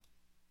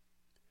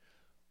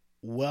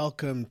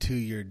Welcome to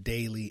your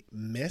daily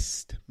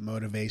missed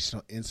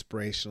motivational,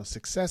 inspirational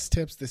success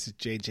tips. This is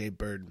JJ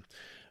Burden.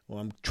 Well,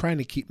 I'm trying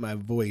to keep my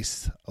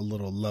voice a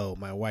little low.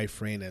 My wife,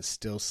 Raina, is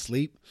still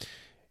asleep.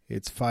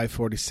 It's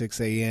 5:46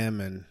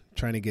 a.m. and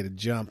trying to get a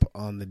jump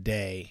on the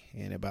day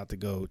and about to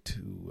go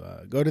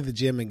to the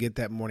gym and get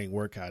that morning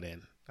workout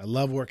in. I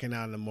love working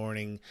out in the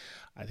morning.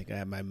 I think I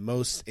have my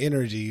most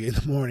energy in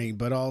the morning,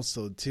 but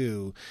also,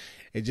 too,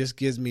 it just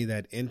gives me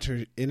that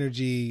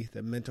energy,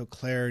 the mental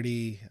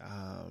clarity,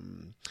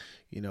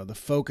 the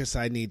focus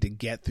I need to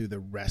get through the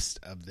rest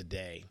of the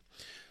day.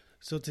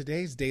 So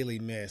today's Daily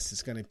Miss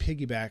is going to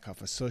piggyback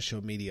off a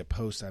social media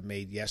post I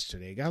made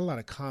yesterday. I got a lot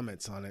of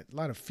comments on it, a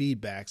lot of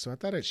feedback, so I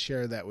thought I'd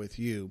share that with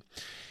you.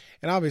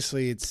 And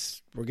obviously,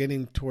 we're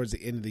getting towards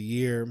the end of the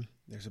year.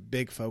 There's a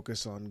big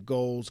focus on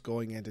goals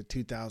going into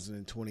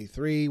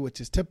 2023,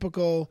 which is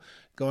typical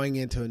going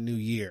into a new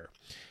year.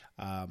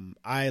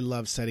 I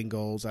love setting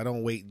goals. I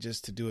don't wait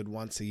just to do it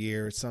once a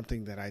year. It's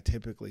something that I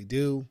typically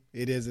do.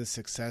 It is a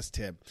success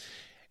tip.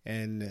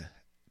 And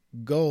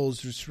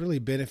goals just really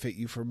benefit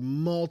you for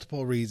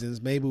multiple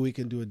reasons. Maybe we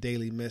can do a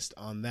daily mist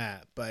on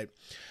that. But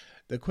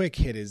the quick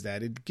hit is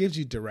that it gives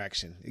you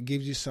direction. It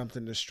gives you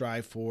something to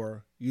strive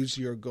for.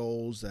 Usually your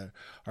goals that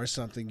are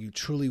something you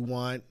truly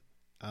want.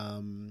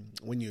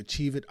 When you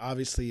achieve it,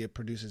 obviously it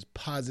produces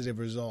positive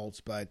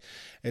results, but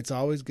it's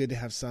always good to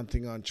have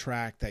something on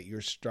track that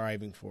you're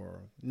striving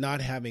for.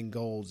 Not having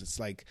goals, it's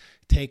like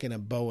taking a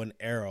bow and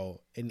arrow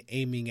and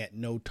aiming at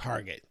no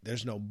target.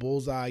 There's no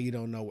bullseye. You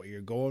don't know what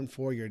you're going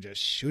for. You're just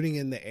shooting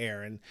in the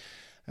air, and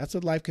that's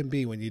what life can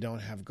be when you don't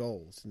have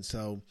goals. And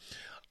so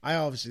I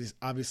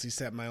obviously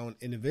set my own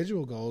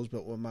individual goals,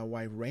 but what my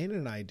wife Raina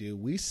and I do,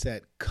 we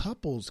set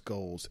couples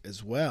goals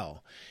as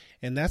well.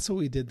 And that's what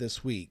we did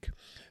this week.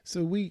 So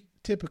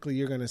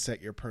you're going to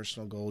set your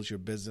personal goals, your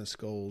business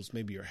goals,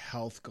 maybe your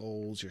health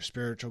goals, your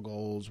spiritual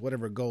goals,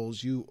 whatever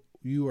goals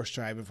you are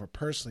striving for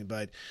personally.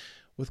 But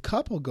with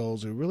couple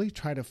goals, we really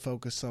try to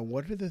focus on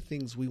what are the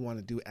things we want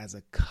to do as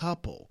a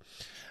couple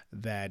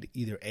that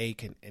either A,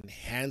 can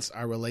enhance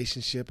our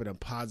relationship in a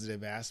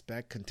positive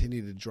aspect,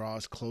 continue to draw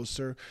us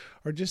closer,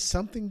 or just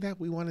something that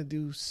we want to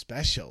do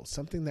special,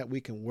 something that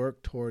we can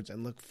work towards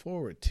and look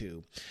forward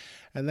to.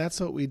 And that's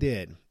what we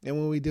did. And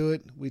when we do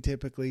it, we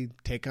typically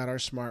take out our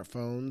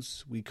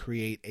smartphones, we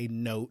create a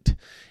note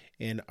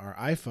in our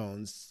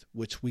iPhones,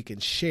 which we can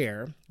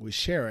share. We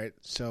share it.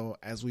 So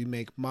as we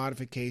make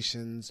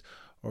modifications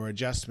or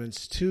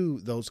adjustments to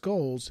those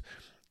goals,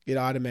 it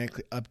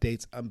automatically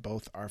updates on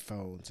both our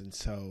phones. And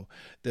so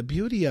the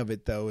beauty of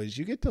it, though, is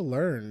you get to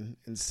learn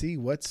and see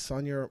what's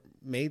on your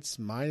mate's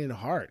mind and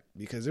heart,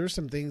 because there were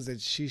some things that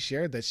she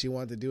shared that she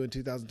wanted to do in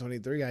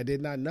 2023 I did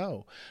not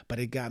know, but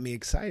it got me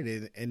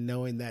excited in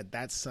knowing that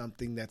that's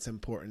something that's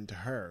important to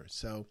her.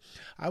 So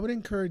I would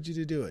encourage you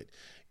to do it.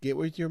 Get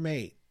with your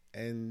mate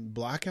and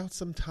block out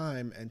some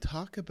time and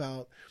talk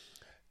about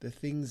the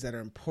things that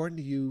are important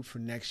to you for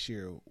next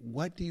year.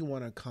 What do you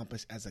want to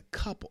accomplish as a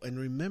couple? And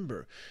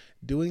remember,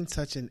 doing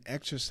such an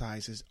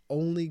exercise is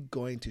only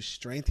going to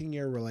strengthen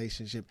your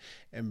relationship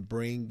and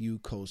bring you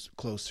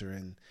closer.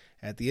 And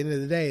at the end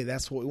of the day,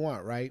 that's what we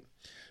want, right?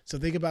 So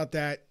think about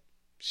that.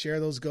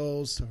 Share those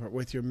goals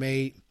with your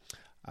mate.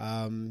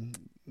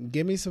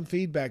 Give me some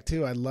feedback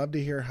too. I'd love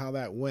to hear how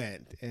that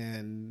went.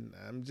 And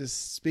I'm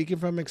just speaking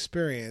from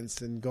experience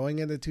and going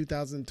into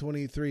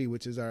 2023,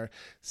 which is our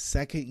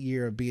second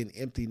year of being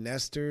empty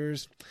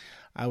nesters.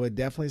 I would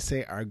definitely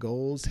say our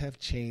goals have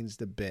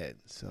changed a bit.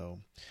 So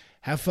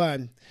have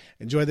fun.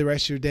 Enjoy the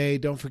rest of your day.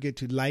 Don't forget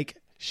to like,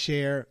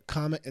 share,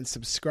 comment, and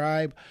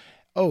subscribe.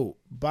 Oh,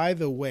 by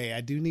the way,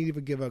 I do need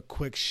to give a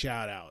quick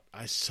shout out.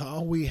 I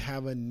saw we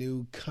have a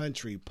new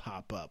country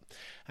pop up,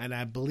 and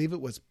I believe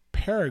it was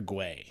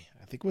Paraguay.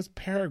 I think it was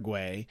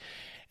Paraguay.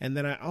 And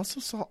then I also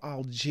saw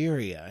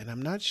Algeria, and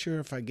I'm not sure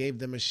if I gave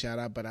them a shout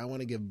out, but I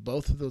want to give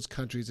both of those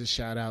countries a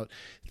shout out.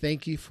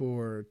 Thank you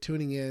for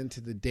tuning in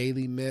to the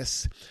Daily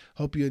Miss.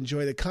 Hope you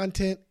enjoy the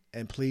content,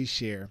 and please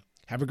share.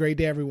 Have a great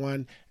day,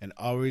 everyone. And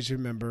always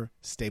remember,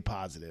 stay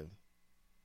positive.